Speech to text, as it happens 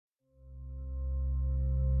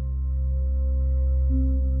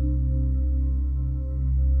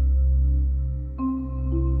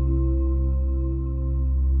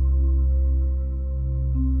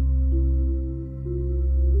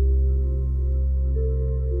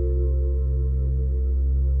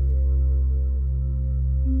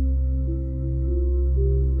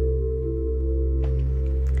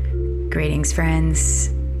Greetings, friends,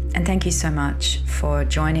 and thank you so much for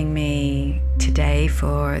joining me today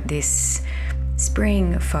for this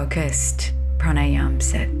spring-focused pranayama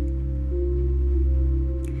set.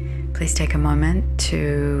 Please take a moment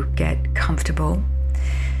to get comfortable.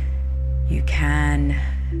 You can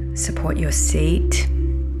support your seat,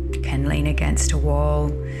 you can lean against a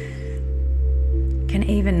wall, you can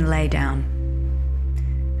even lay down.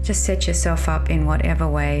 Just set yourself up in whatever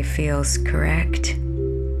way feels correct.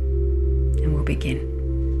 And we'll begin.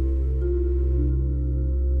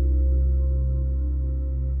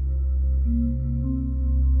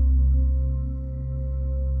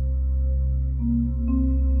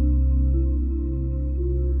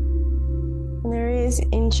 There is,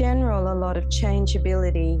 in general, a lot of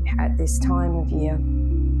changeability at this time of year.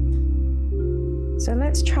 So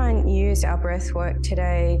let's try and use our breath work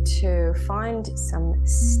today to find some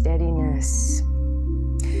steadiness.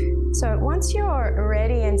 So once you're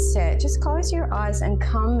ready and set, just close your eyes and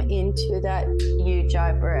come into that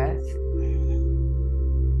Ujjayi breath.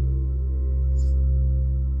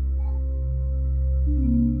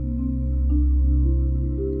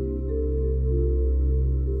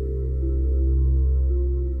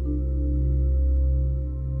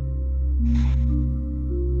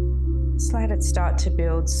 Just let it start to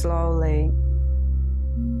build slowly.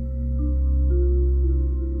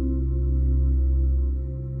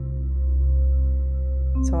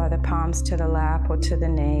 So either palms to the lap or to the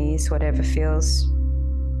knees, whatever feels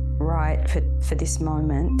right for this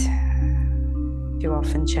moment. You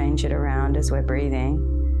often change it around as we're breathing.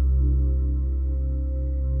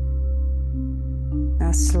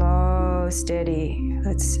 Now slow, steady.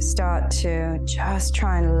 Let's start to just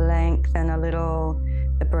try and lengthen a little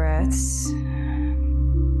the breaths.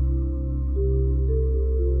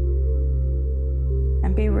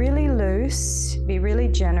 And be really loose, be really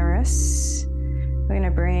generous. We're going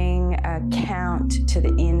to bring a count to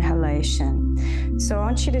the inhalation. So I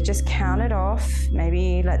want you to just count it off.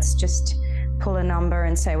 Maybe let's just pull a number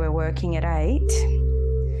and say we're working at 8.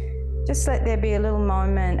 Just let there be a little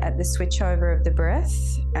moment at the switchover of the breath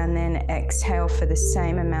and then exhale for the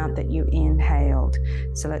same amount that you inhaled.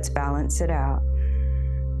 So let's balance it out.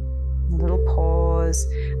 A little pause,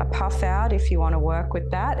 a puff out if you want to work with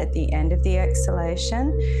that at the end of the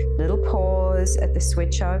exhalation. Little pause at the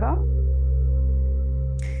switchover.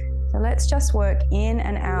 So let's just work in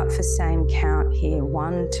and out for same count here,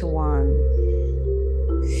 1 to 1.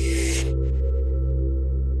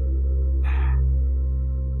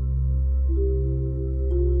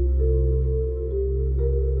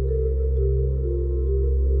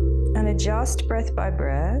 And adjust breath by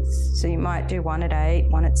breath. So you might do 1 at 8,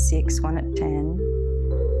 1 at 6, 1 at 10.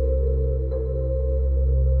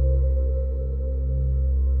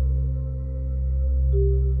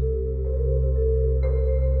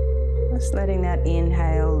 Just letting that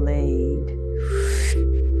inhale lead.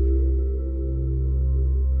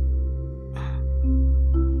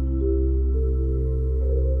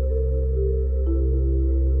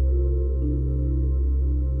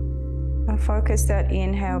 And focus that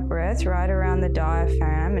inhale breath right around the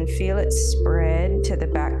diaphragm and feel it spread to the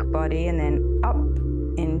back body and then up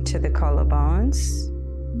into the collarbones.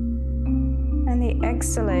 And the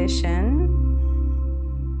exhalation,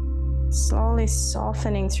 slowly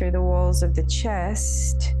softening through the walls of the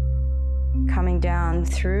chest, coming down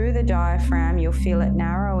through the diaphragm. You'll feel it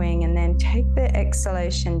narrowing, and then take the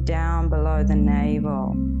exhalation down below the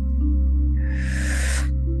navel.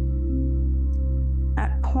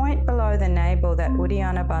 At point below the navel, that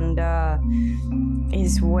Uddiyana Bandha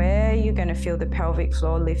is where you're going to feel the pelvic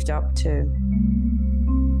floor lift up to.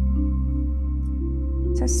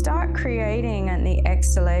 So start creating at the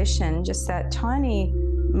exhalation just that tiny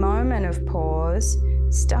moment of pause.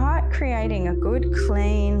 Start creating a good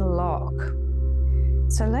clean lock.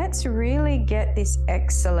 So let's really get this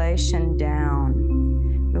exhalation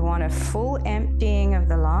down. We want a full emptying of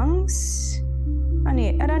the lungs.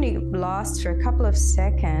 It only lasts for a couple of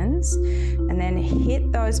seconds, and then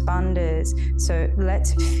hit those bandhas. So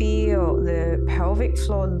let's feel the pelvic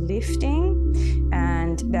floor lifting,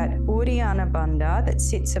 and that Uddiyana Bandha that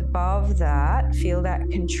sits above that, feel that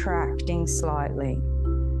contracting slightly.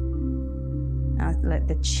 Now let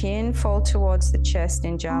the chin fall towards the chest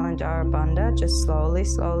in Jalandhara Bandha, just slowly,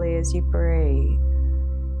 slowly as you breathe.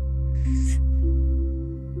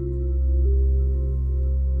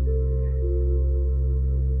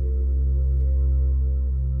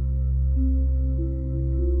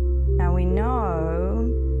 Now we know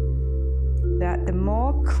that the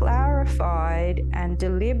more clarified and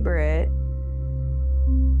deliberate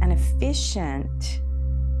and efficient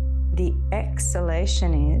the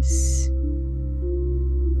exhalation is,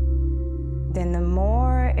 then the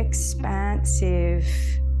more expansive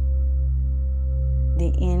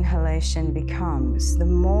the inhalation becomes, the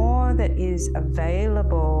more that is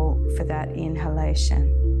available for that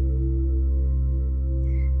inhalation.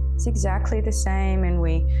 It's exactly the same when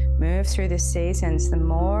we move through the seasons. The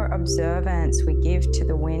more observance we give to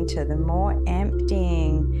the winter, the more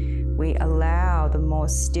emptying we allow, the more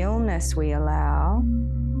stillness we allow,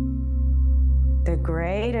 the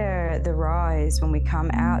greater the rise when we come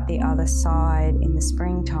out the other side in the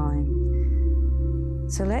springtime.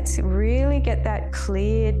 So let's really get that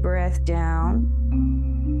cleared breath down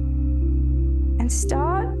and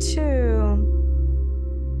start to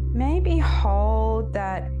maybe hold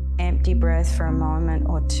that empty breath for a moment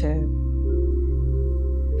or two.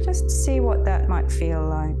 Just see what that might feel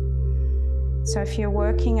like. So if you're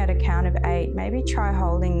working at a count of 8, maybe try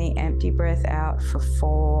holding the empty breath out for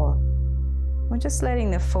 4. Or just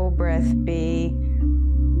letting the full breath be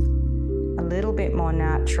a little bit more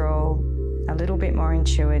natural, a little bit more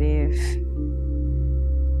intuitive.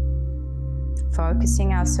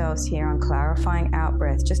 Focusing ourselves here on clarifying out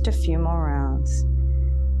breath, just a few more rounds.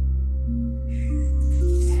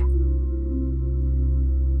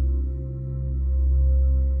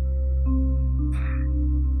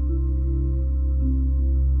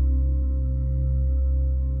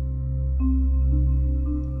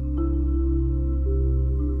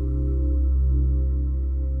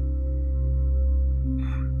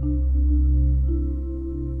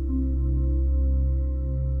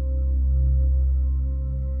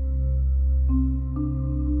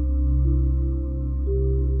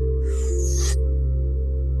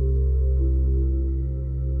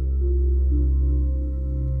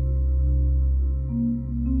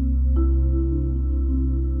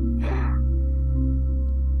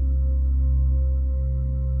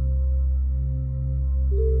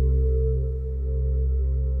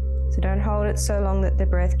 So don't hold it so long that the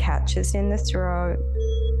breath catches in the throat.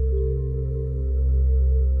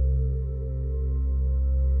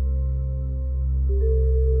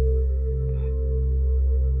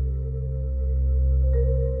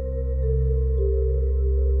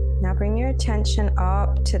 Now bring your attention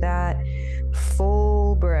up to that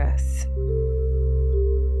full breath.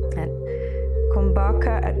 And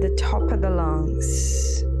kumbhaka at the top of the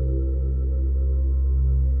lungs.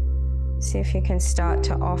 See if you can start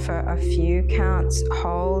to offer a few counts,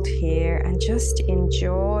 hold here, and just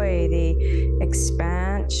enjoy the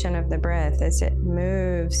expansion of the breath as it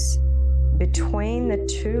moves between the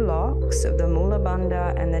two locks of the Mula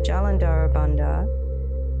Bandha and the Jalandhara Bandha.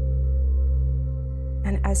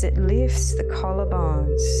 And as it lifts the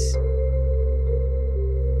collarbones,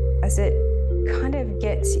 as it kind of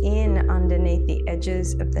gets in underneath the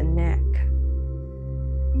edges of the neck,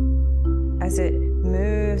 as it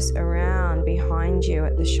moves around behind you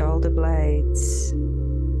at the shoulder blades,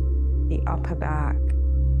 the upper back.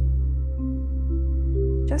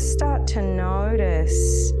 Just start to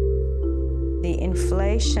notice the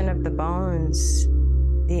inflation of the bones,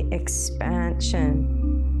 the expansion,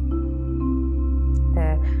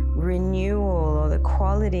 the renewal or the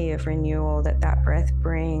quality of renewal that that breath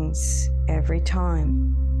brings every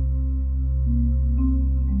time.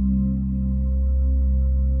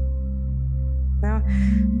 Now,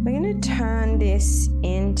 we're going to turn this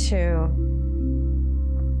into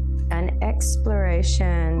an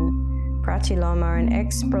exploration, pratiloma, an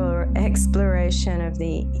exploration of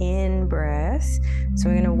the in-breath. So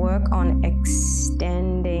we're going to work on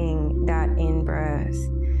extending that in-breath.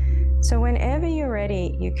 So whenever you're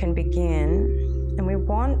ready, you can begin. And we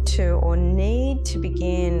want to or need to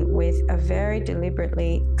begin with a very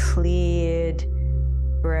deliberately cleared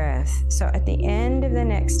breath. So at the end of the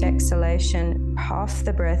next exhalation, puff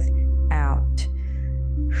the breath out.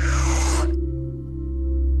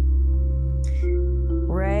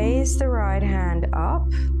 Raise the right hand up,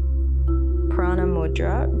 prana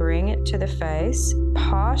mudra, bring it to the face,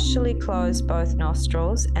 partially close both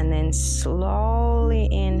nostrils, and then slowly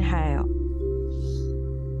inhale.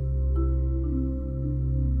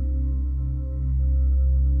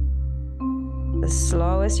 As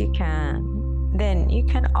slow as you can. Then you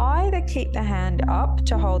can either keep the hand up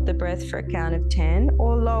to hold the breath for a count of 10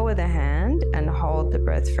 or lower the hand and hold the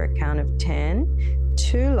breath for a count of 10.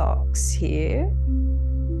 2 locks here.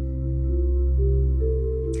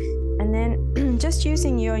 And then just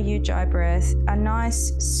using your Ujjayi breath, a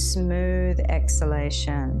nice smooth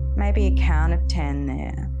exhalation, maybe a count of 10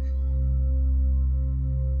 there.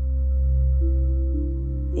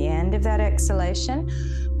 The end of that exhalation,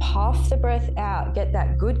 puff the breath out, get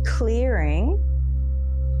that good clearing.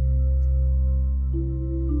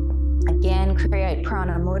 Again, create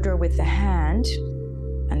prana mudra with the hand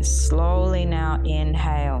and And slowly now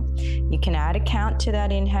inhale. You can add a count to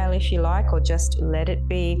that inhale if you like, or just let it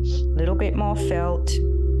be a little bit more felt,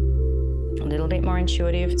 a little bit more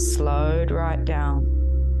intuitive, slowed right down.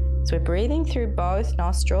 So we're breathing through both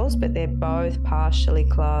nostrils, but they're both partially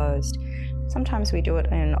closed. Sometimes we do it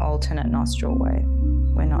in an alternate nostril way.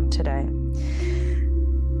 We're not today.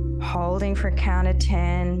 Holding for a count of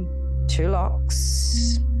 10, 2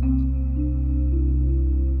 locks.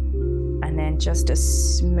 And then just a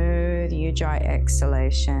smooth Ujjayi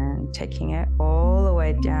exhalation, taking it all the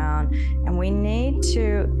way down. And we need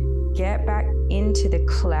to get back into the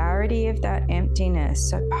clarity of that emptiness.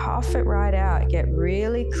 So puff it right out. Get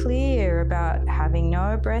really clear about having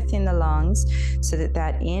no breath in the lungs so that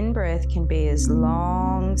that in-breath can be as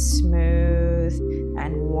long, smooth,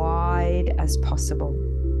 and wide as possible.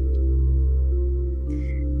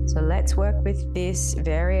 So let's work with this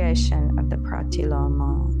variation of the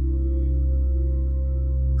Pranayama.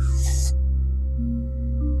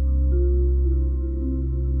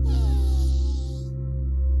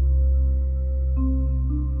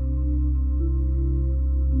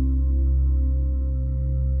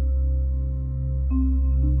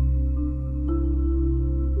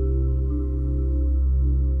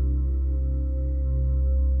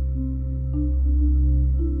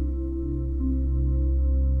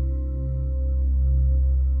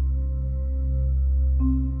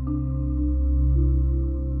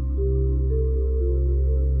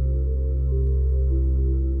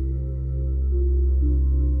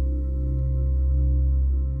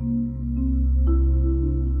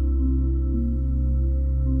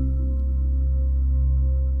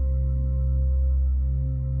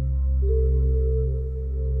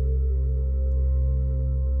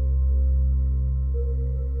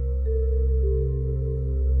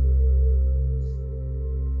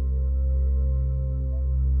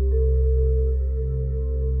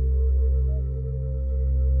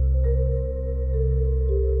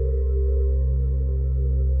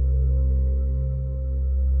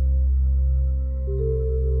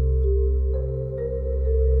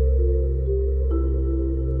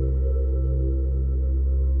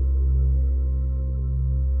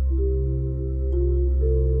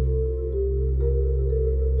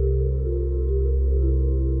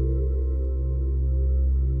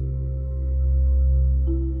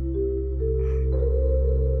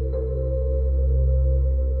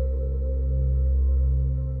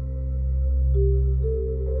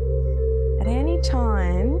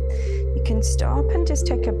 Time, you can stop and just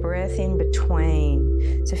take a breath in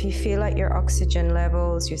between. So if you feel like your oxygen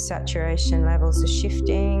levels, your saturation levels are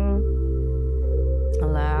shifting,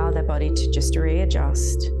 allow the body to just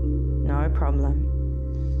readjust. No problem.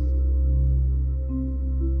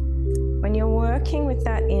 When you're working with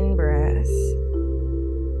that in-breath,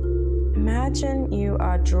 imagine you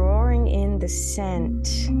are drawing in the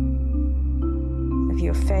scent of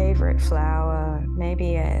your favorite flower,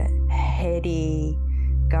 maybe a heady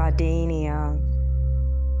gardenia.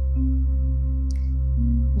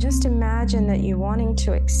 Just imagine that you're wanting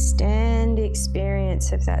to extend the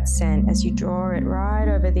experience of that scent as you draw it right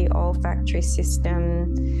over the olfactory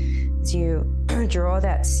system, as you draw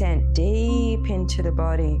that scent deep into the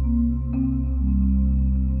body.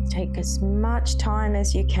 Take as much time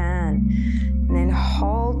as you can, and then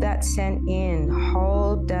hold that scent in,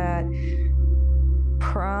 hold that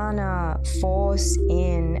prana force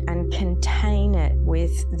in and contain it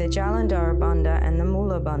with the Jalandhara Bandha and the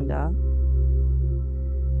Mula Bandha,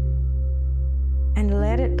 and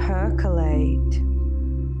let it percolate.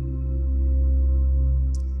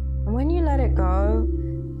 And when you let it go,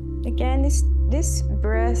 again, this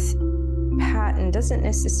breath pattern doesn't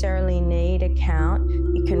necessarily need a count.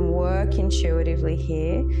 You can work intuitively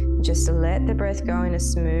here. Just let the breath go in a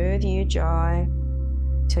smooth Ujjayi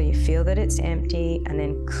till you feel that it's empty, and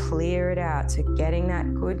then clear it out. So getting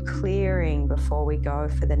that good clearing before we go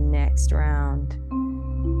for the next round.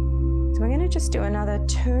 So we're going to just do another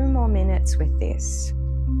 2 more minutes with this.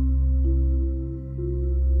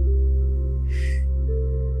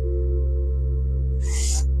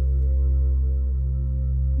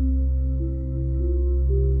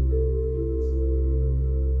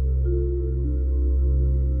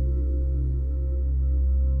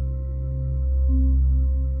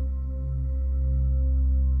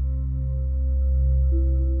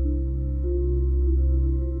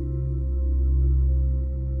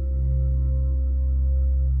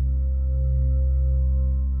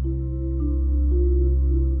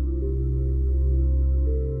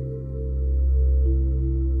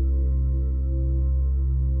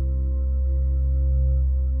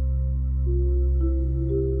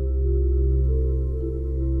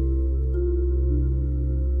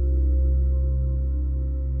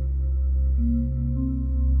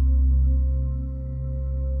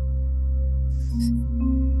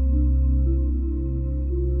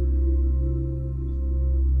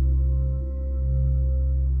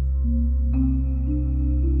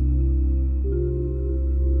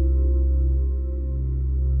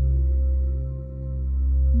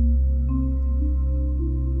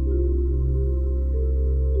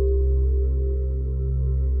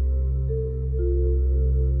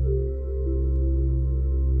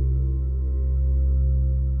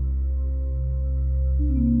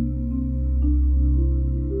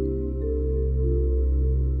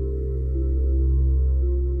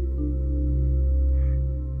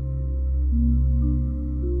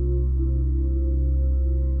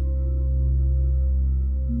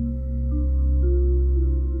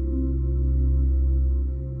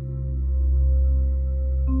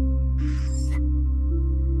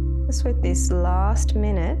 Just with this last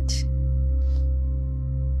minute,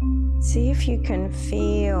 see if you can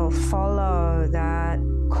follow that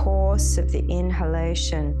course of the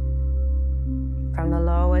inhalation from the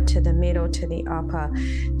lower to the middle to the upper,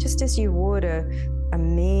 just as you would a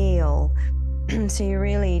meal. So you're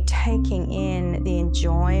really taking in the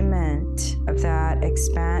enjoyment of that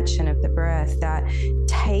expansion of the breath, that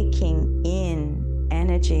taking in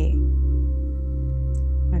energy.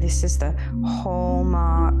 This is the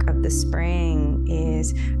hallmark of the spring,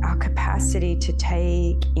 is our capacity to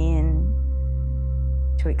take in,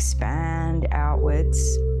 to expand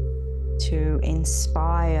outwards, to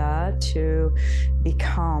inspire, to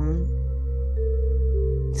become.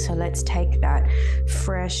 So let's take that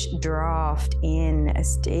fresh draft in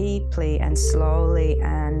as deeply and slowly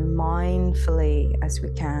and mindfully as we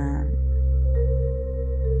can.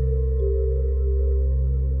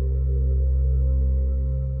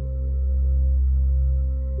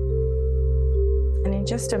 And in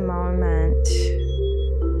just a moment,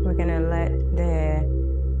 we're going to let the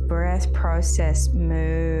breath process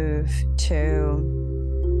move to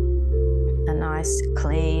a nice,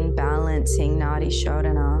 clean, balancing Nadi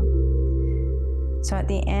Shodhana. So at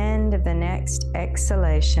the end of the next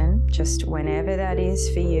exhalation, just whenever that is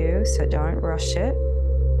for you, so don't rush it,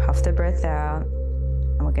 puff the breath out,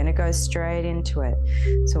 and we're going to go straight into it.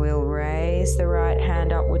 So we'll raise the right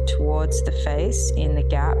hand upward towards the face in the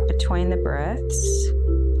gap between the breaths.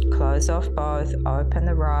 Close off both, open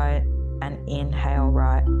the right, and inhale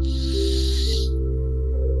right.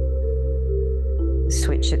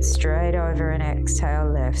 Switch it straight over and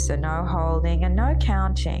exhale left. So no holding and no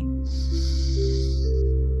counting.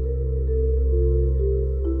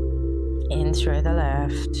 In through the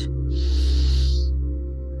left.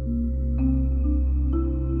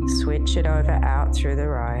 Switch it over, out through the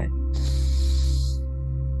right.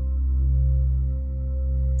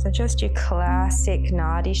 So just your classic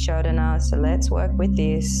Nadi Shodhana. So let's work with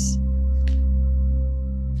this.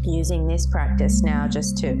 Using this practice now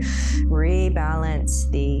just to rebalance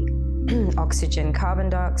the oxygen, carbon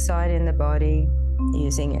dioxide in the body,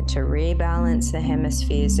 using it to rebalance the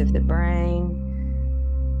hemispheres of the brain,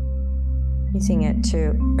 using it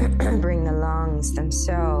to bring the lungs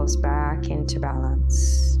themselves back into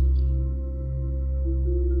balance.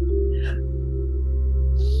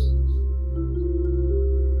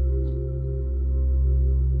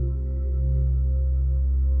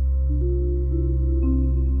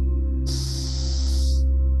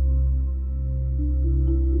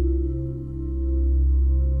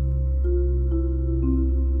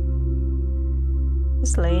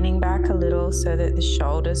 Just leaning back a little so that the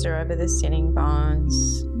shoulders are over the sitting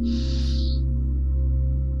bones.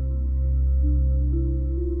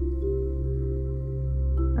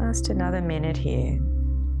 Just another minute here.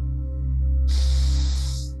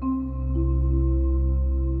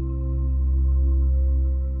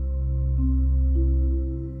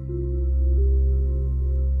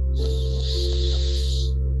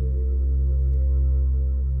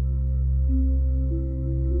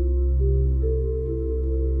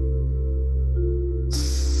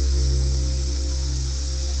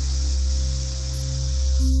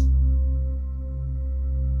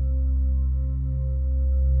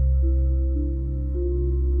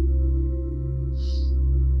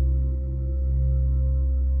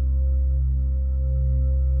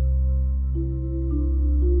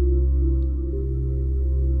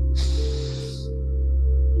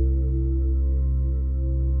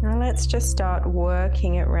 Let's just start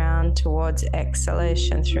working it round towards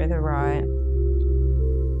exhalation through the right.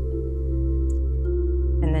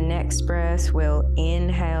 And the next breath, we'll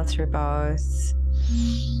inhale through both.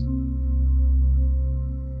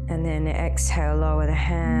 And then exhale, lower the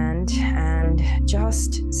hand and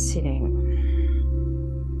just sitting.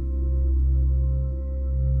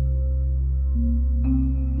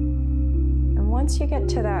 once you get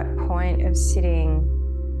to that point of sitting,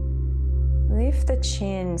 lift the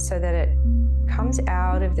chin so that it comes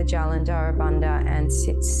out of the Jalandhara Bandha and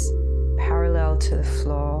sits parallel to the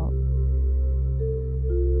floor.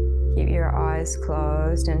 Keep your eyes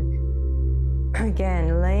closed, and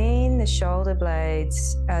again, lean the shoulder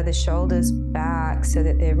blades, the shoulders back so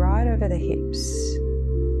that they're right over the hips.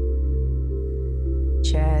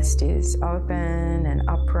 Chest is open and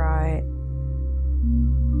upright.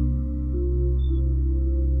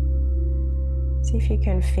 See if you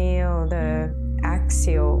can feel the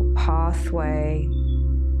axial pathway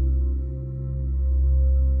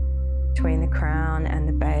between the crown and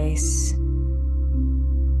the base.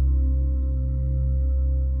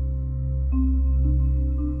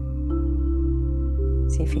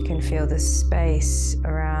 See if you can feel the space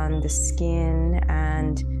around the skin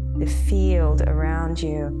and the field around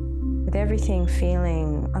you, with everything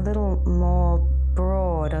feeling a little more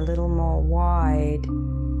broad, a little more wide,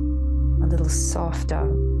 a little softer.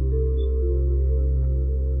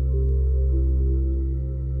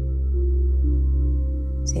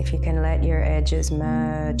 See if you can let your edges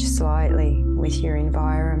merge slightly with your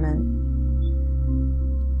environment.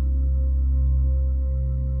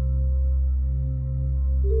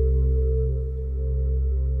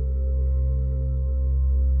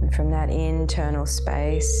 And from that internal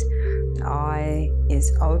space, the eye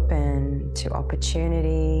is open to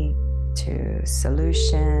opportunity, to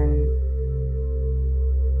solution,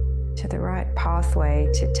 to the right pathway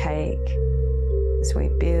to take as we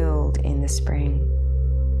build in the spring.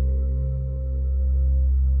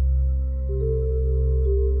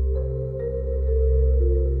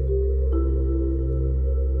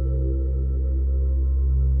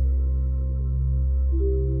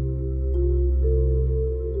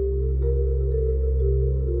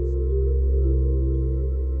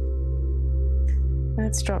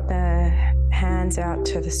 Let's drop the hands out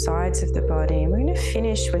to the sides of the body. We're going to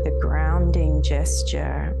finish with a grounding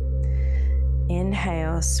gesture.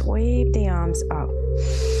 Inhale, sweep the arms up.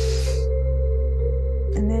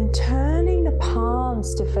 And then turning the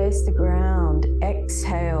palms to face the ground.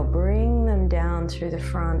 Exhale, bring them down through the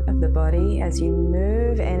front of the body as you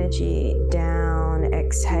move energy down,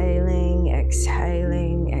 exhaling,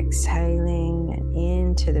 exhaling, exhaling, and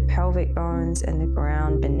into the pelvic bones and the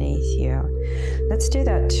ground beneath you. Let's do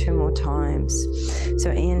that 2 more times.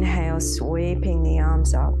 So inhale, sweeping the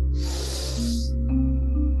arms up.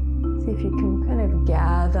 See if you can kind of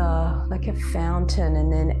gather like a fountain,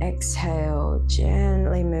 and then exhale,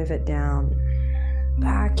 gently move it down.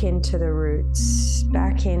 Back into the roots,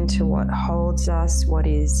 back into what holds us, what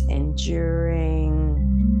is enduring,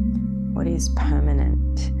 what is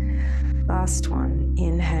permanent. Last one,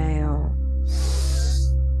 inhale.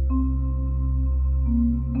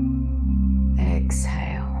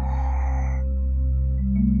 Exhale.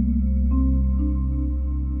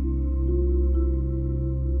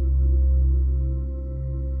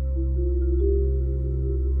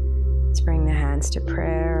 Let's bring the hands to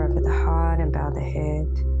prayer over the heart and bow the head.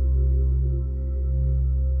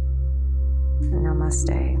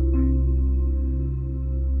 Namaste.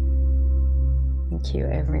 Thank you,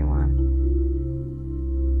 everyone.